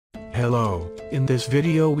Hello, in this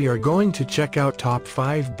video we are going to check out top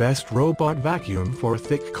 5 best robot vacuum for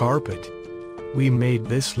thick carpet. We made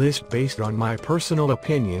this list based on my personal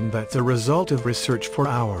opinion that's a result of research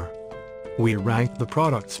for We ranked the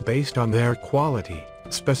products based on their quality,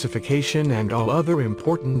 specification and all other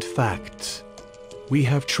important facts. We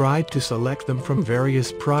have tried to select them from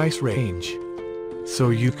various price range, so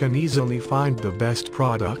you can easily find the best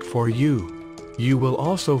product for you. You will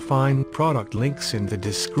also find product links in the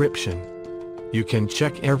description. You can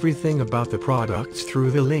check everything about the products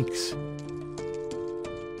through the links.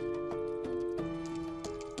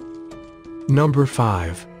 Number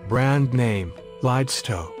 5, brand name,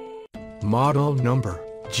 Lidstow. Model number,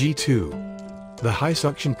 G2. The high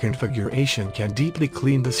suction configuration can deeply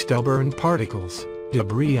clean the stubborn particles,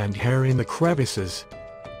 debris and hair in the crevices.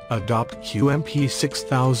 Adopt QMP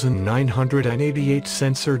 6988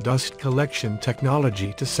 sensor dust collection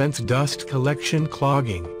technology to sense dust collection,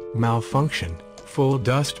 clogging, malfunction, full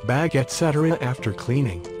dust bag etc. after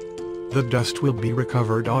cleaning. The dust will be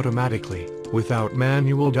recovered automatically, without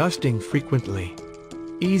manual dusting frequently.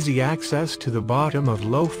 Easy access to the bottom of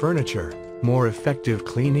low furniture, more effective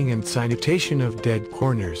cleaning and sanitation of dead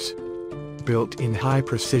corners. Built-in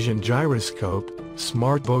high-precision gyroscope,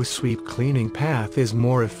 Smart Bow Sweep cleaning path is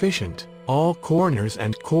more efficient, all corners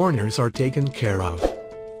are taken care of.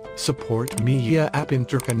 Support Media app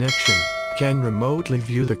interconnection, can remotely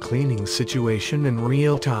view the cleaning situation in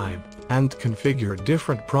real time, and configure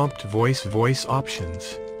different prompt voice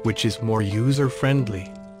options, which is more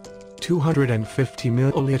user-friendly. 250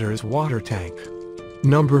 ml water tank.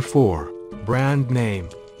 Number 4, brand name,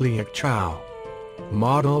 Liaochow.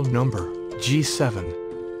 Model number, G7.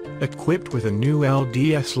 Equipped with a new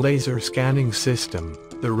LDS laser scanning system,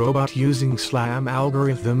 the robot using SLAM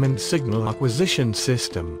algorithm and signal acquisition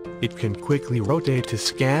system, it can quickly rotate to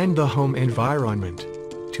scan the home environment,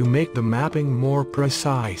 to make the mapping more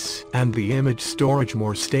precise and the image storage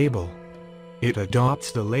more stable. It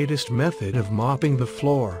adopts the latest method of mopping the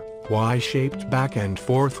floor, Y-shaped back and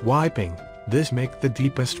forth wiping. This makes the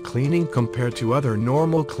deepest cleaning compared to other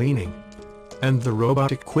normal cleaning. And the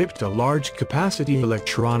robot equipped a large capacity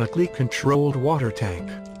electronically controlled water tank.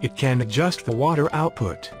 It can adjust the water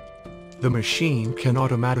output. The machine can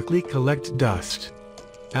automatically collect dust.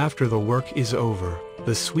 After the work is over,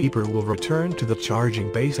 the sweeper will return to the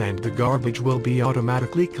charging base and the garbage will be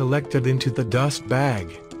automatically collected into the dust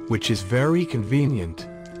bag, which is very convenient.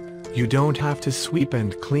 You don't have to sweep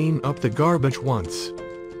and clean up the garbage once.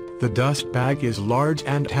 The dust bag is large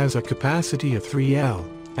and has a capacity of 3L.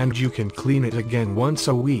 And you can clean it again once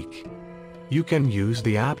a week. You can use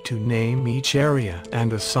the app to name each area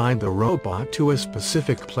and assign the robot to a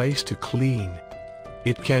specific place to clean.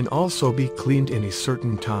 It can also be cleaned in a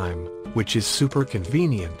certain time, which is super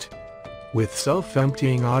convenient. With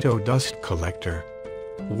self-emptying auto dust collector.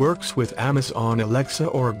 Works with Amazon Alexa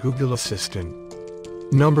or Google Assistant.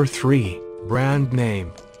 Number 3, brand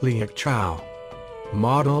name, Liaochow.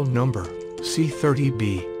 Model number,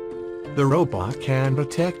 C30B. The robot can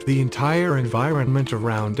detect the entire environment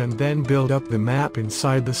around and then build up the map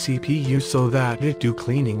inside the CPU so that it do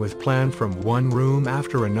cleaning with plan from one room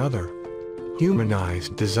after another.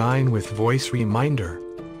 Humanized design with voice reminder.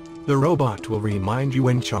 The robot will remind you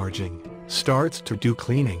when charging, starts to do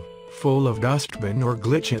cleaning, full of dustbin or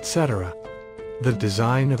glitch etc. The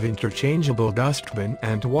design of interchangeable dustbin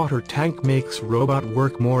and water tank makes robot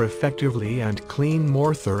work more effectively and clean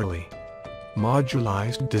more thoroughly.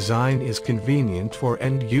 Modularized design is convenient for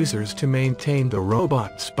end users to maintain the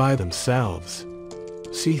robots by themselves.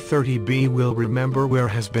 C30B will remember where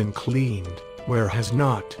has been cleaned, where has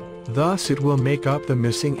not, thus it will make up the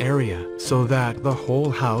missing area so that the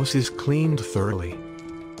whole house is cleaned thoroughly.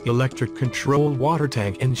 Electric controlled water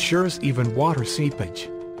tank ensures even water seepage.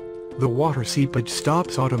 The water seepage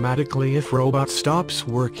stops automatically if robot stops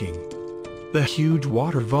working. The huge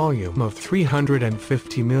water volume of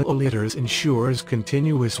 350 ml ensures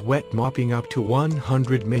continuous wet mopping up to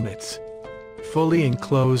 100 minutes. Fully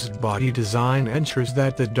enclosed body design ensures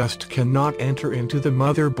that the dust cannot enter into the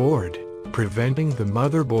motherboard, preventing the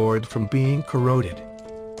motherboard from being corroded.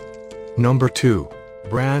 Number 2,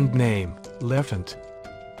 brand name, Lefant.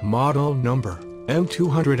 Model number,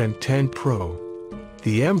 M210 Pro.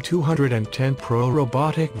 The M210 Pro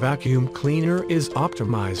robotic vacuum cleaner is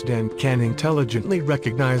optimized and can intelligently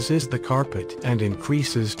recognizes the carpet and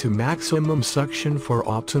increases to maximum suction for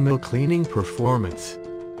optimal cleaning performance.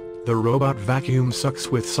 The robot vacuum sucks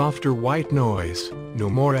with softer white noise, no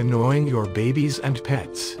more annoying your babies and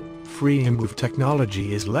pets. Free Move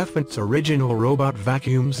technology is Leffent's original robot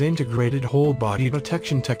vacuum's integrated whole-body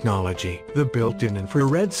detection technology. The built-in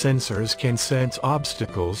infrared sensors can sense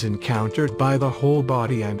obstacles encountered by the whole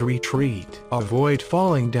body and retreat. Avoid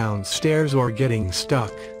falling down stairs or getting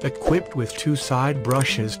stuck. Equipped with 2 side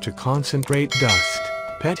brushes to concentrate dust,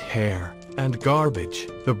 pet hair, and garbage,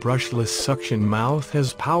 the brushless suction mouth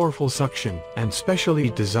has powerful suction and specially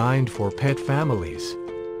designed for pet families.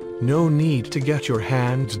 No need to get your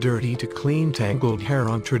hands dirty to clean tangled hair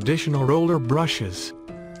on traditional roller brushes.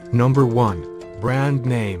 Number 1. Brand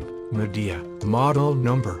name, Medea. Model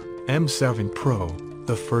number, M7 Pro.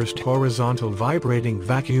 The first horizontal vibrating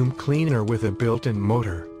vacuum cleaner with a built-in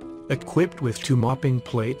motor. Equipped with 2 mopping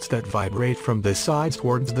plates that vibrate from the sides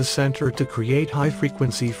towards the center to create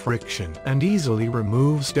high-frequency friction and easily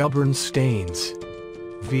remove stubborn stains.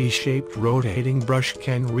 V-shaped rotating brush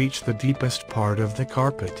can reach the deepest part of the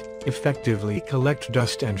carpet, effectively collect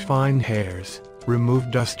dust and fine hairs,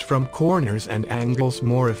 remove dust from corners and angles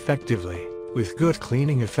more effectively, with good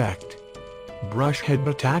cleaning effect. Brush head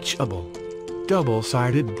detachable.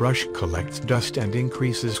 Double-sided brush collects dust and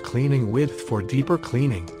increases cleaning width for deeper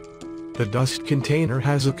cleaning. The dust container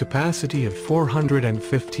has a capacity of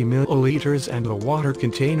 450 milliliters and the water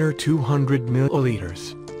container 200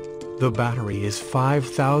 milliliters. The battery is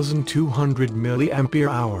 5200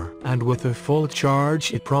 mAh, and with a full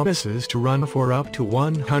charge it promises to run for up to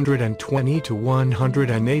 120 to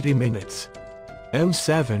 180 minutes.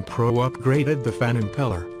 M7 Pro upgraded the fan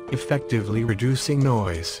impeller, effectively reducing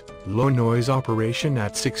noise, low noise operation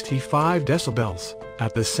at 65 decibels,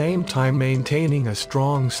 at the same time maintaining a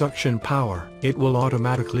strong suction power. It will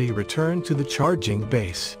automatically return to the charging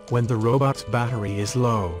base when the robot's battery is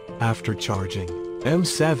low. After charging,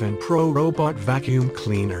 M7 Pro Robot Vacuum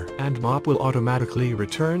Cleaner and Mop will automatically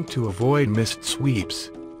return to avoid mist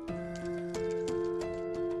sweeps.